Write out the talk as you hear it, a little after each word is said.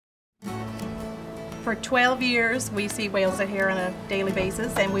For 12 years, we see whales out here on a daily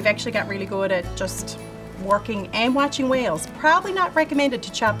basis, and we've actually got really good at just working and watching whales. Probably not recommended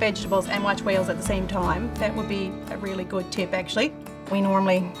to chop vegetables and watch whales at the same time. That would be a really good tip, actually. We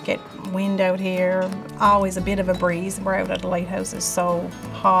normally get wind out here, always a bit of a breeze. We're out at the lighthouse, is so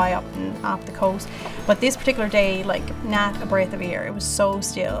high up and off the coast. But this particular day, like, not a breath of air. It was so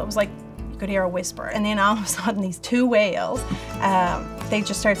still. It was like you could hear a whisper. And then all of a sudden, these two whales, they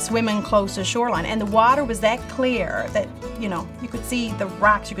just started swimming close to the shoreline. And the water was that clear that, you know, you could see the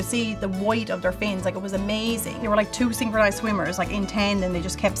rocks, you could see the white of their fins. Like, it was amazing. They were like two synchronized swimmers, like in tandem. They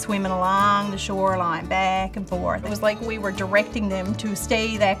just kept swimming along the shoreline, back and forth. It was like we were directing them to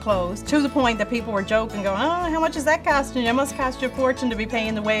stay that close, to the point that people were joking, going, oh, how much is that costing you? It must cost you a fortune to be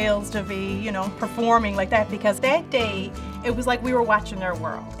paying the whales to be, you know, performing like that. Because that day, it was like we were watching their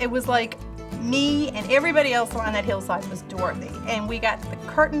world. It was like me and everybody else on that hillside was Dorothy, and we got the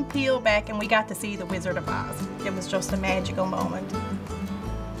curtain peeled back and we got to see the Wizard of Oz. It was just a magical moment.